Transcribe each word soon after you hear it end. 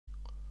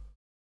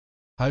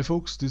Hi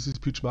folks, this is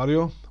Pitch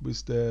Mario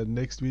with the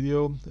next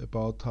video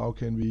about how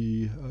can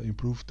we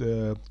improve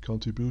the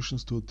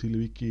contributions to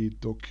TiddlyWiki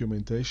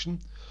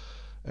documentation.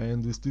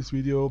 And with this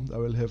video I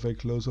will have a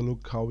closer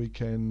look how we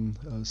can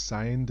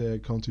sign the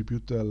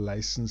contributor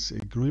license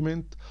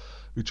agreement,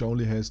 which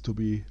only has to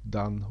be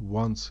done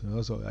once.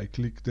 So I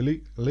click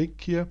the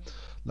link here.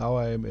 Now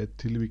I am at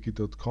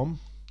tiddlywiki.com.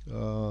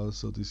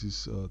 So this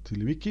is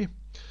TiddlyWiki.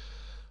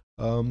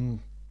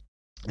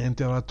 And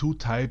there are two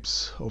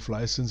types of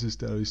licenses.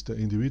 There is the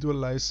individual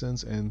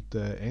license and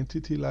the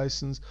entity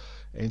license.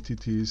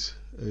 Entities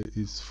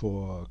is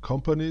for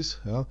companies.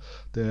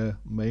 The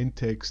main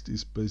text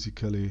is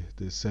basically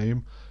the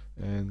same,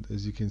 and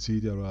as you can see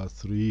there are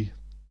three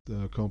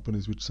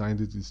companies which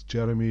signed it. It's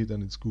Jeremy,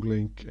 then it's Google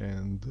Inc.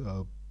 and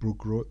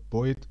Brooke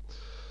Boyd.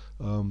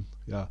 So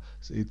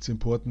it's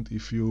important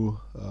if you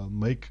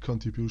make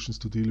contributions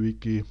to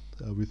TiddlyWiki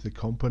with a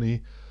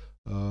company,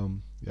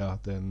 then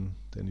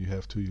you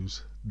have to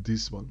use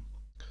this one,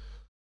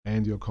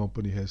 and your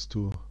company has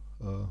to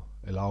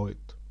allow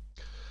it.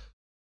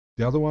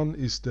 The other one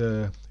is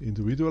the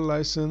individual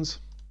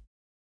license,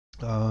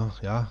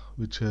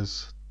 which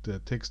has the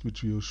text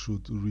which you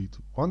should read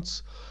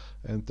once,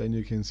 and then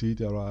you can see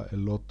there are a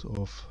lot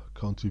of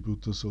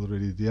contributors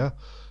already there,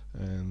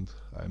 and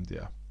I'm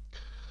there.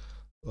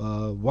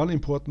 One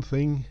important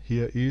thing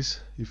here is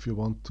if you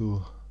want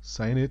to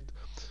sign it,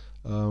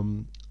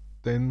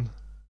 then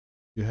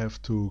you have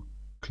to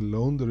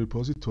clone the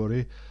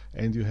repository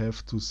and you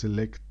have to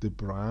select the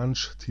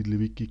branch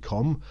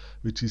tiddlywiki.com,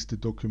 which is the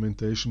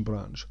documentation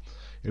branch.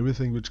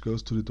 Everything which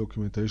goes to the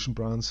documentation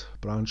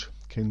branch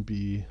can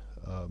be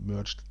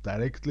merged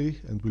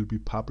directly and will be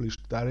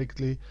published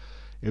directly.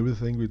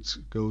 Everything which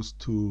goes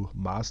to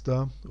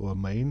master or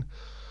main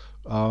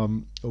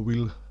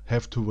will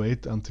have to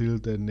wait until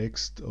the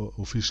next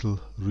official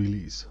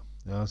release.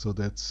 So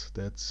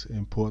that's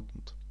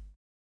important.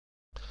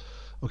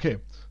 Okay,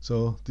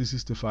 so this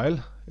is the file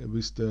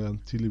with the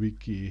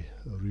TiddlyWiki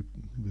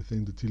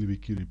within the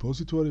TiddlyWiki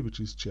repository,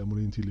 which is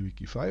Germany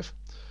TiddlyWiki 5,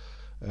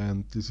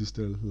 and this is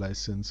the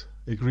license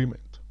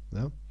agreement.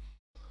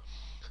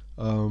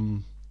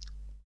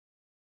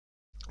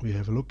 We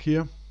have a look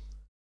here,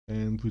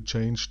 and we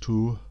change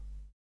to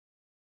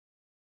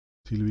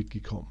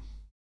tiddlywiki.com.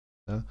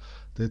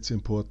 That's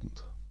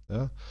important.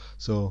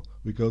 So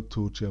we go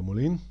to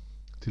Germolin,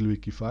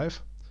 TiddlyWiki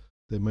 5,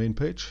 the main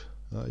page.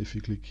 If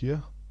you click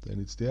here, then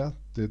it's there.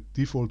 The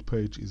default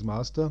page is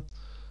master,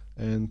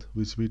 and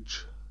we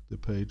switch the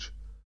page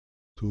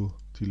to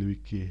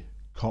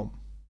tiddlywiki.com.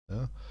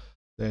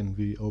 Then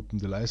we open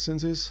the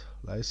licenses,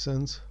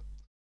 license,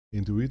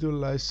 individual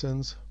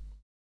license,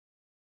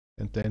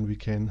 and then we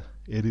can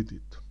edit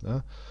it.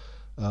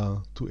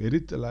 To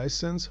edit the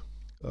license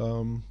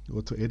or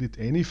to edit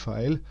any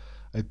file,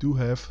 I do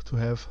have to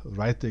have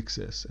write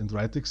access, and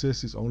write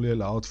access is only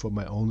allowed for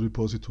my own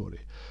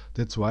repository.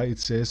 That's why it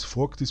says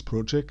fork this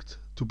project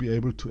to be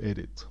able to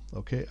edit.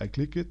 Okay, I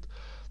click it,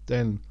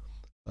 then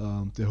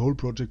the whole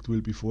project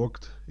will be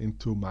forked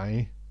into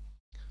my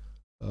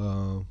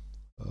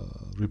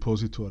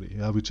repository,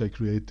 which I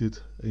created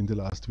in the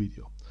last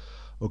video.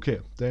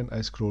 Okay, then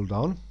I scroll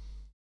down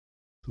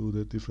to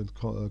the different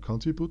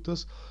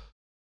contributors.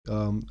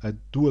 I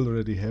do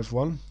already have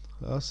one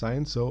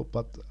signed,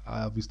 but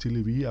with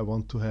TiddlyWiki I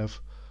want to have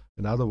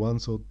another one,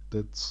 so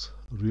that's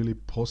really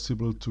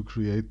possible to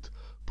create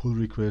pull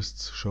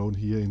requests shown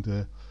here in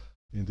the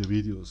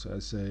videos. I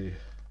say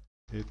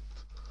hit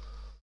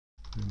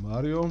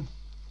Mario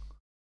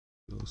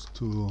goes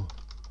to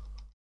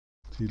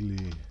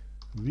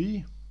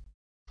TiddlyWiki,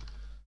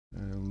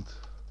 and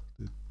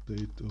the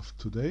date of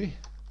today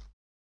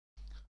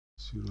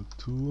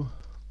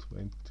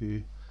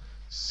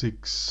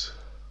 02/26.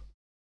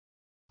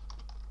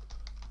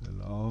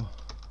 Allow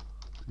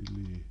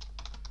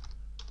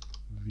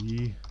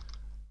TiddlyWiki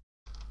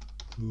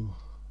to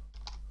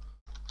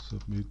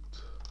submit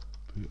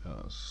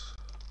PRs.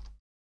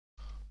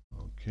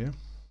 Okay.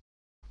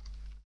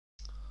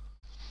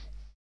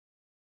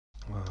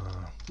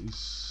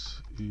 This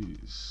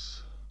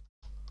is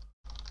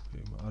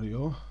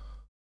Mario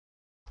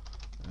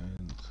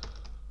and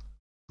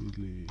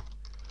TiddlyWiki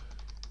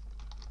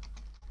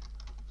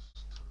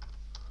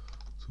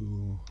to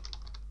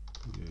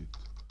create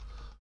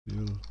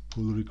real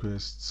pull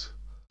requests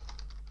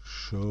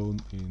shown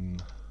in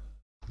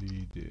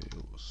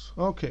videos.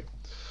 Okay,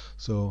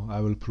 so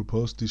I will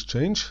propose this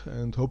change,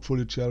 and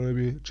hopefully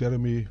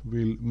Jeremy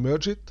will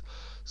merge it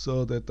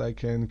so that I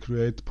can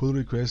create pull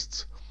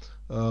requests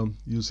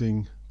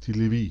using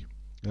TiddlyWiki.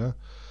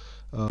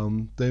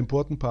 The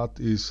important part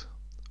is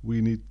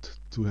we need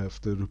to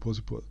have the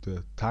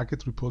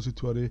target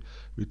repository,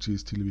 which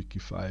is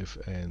TiddlyWiki 5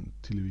 and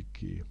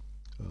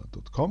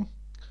tiddlywiki.com.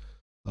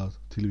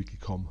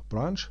 TiddlyWiki.com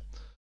branch,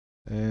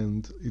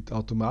 and it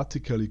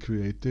automatically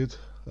created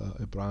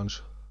a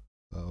branch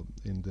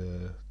in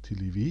the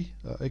TiddlyWiki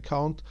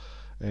account,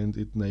 and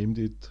it named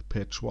it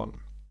patch 1.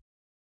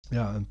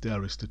 And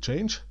there is the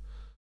change,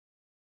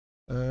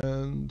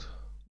 and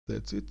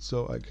that's it.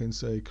 So I can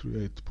say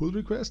create pull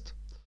request,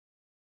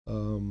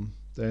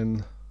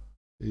 then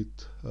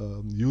it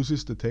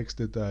uses the text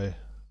that I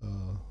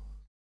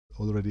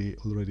already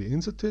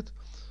inserted,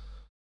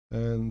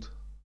 and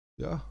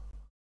yeah,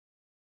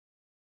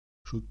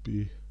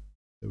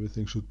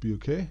 everything should be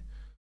okay.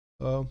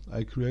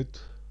 I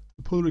create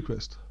a pull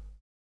request.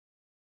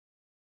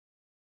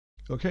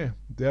 Okay,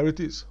 there it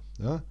is.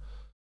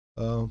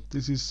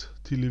 This is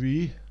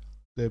TLV,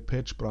 the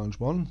patch branch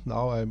 1.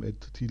 Now I'm at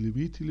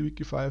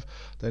TLWiki 5.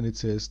 Then it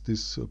says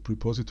this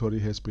repository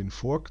has been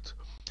forked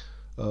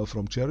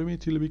from Jeremy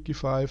TLWiki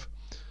 5.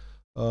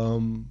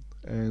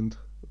 And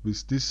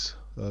with this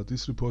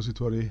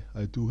repository,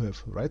 I do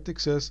have write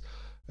access,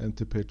 and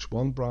the patch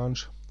 1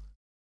 branch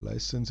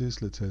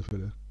licenses. Let's have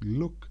a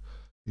look.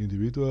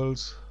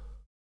 Individuals,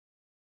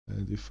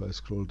 and if I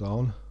scroll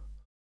down,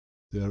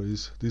 there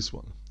is this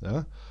one.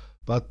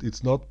 But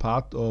it's not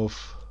part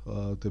of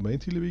the main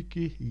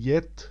TLWiki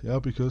yet,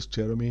 because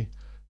Jeremy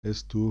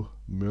has to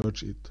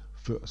merge it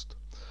first.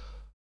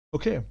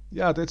 Okay,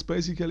 that's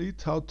basically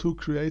it. How to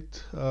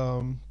create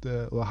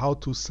how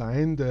to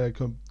sign the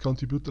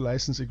contributor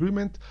license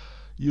agreement.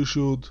 You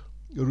should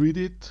read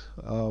it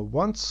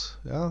once,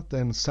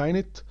 then sign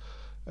it,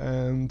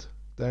 and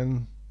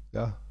then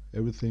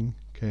everything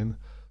can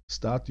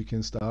start. You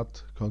can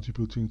start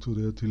contributing to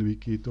the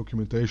TLWiki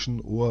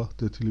documentation or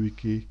the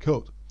TLWiki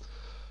code.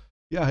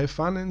 Have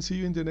fun and see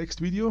you in the next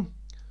video,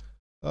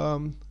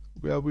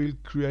 where we'll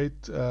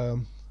create a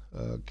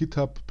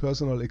GitHub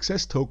personal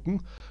access token,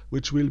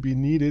 which will be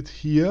needed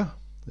here,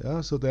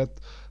 so that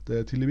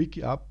the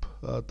TLWiki app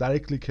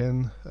directly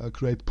can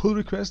create pull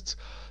requests.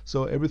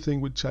 So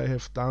everything which I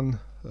have done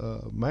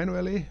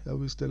manually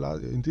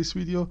in this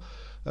video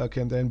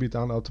can then be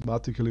done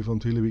automatically from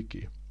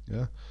TLWiki.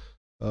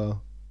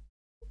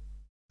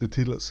 The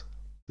titles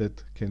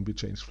that can be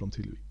changed from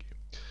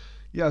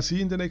TLWiki. See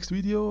you in the next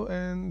video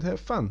and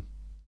have fun.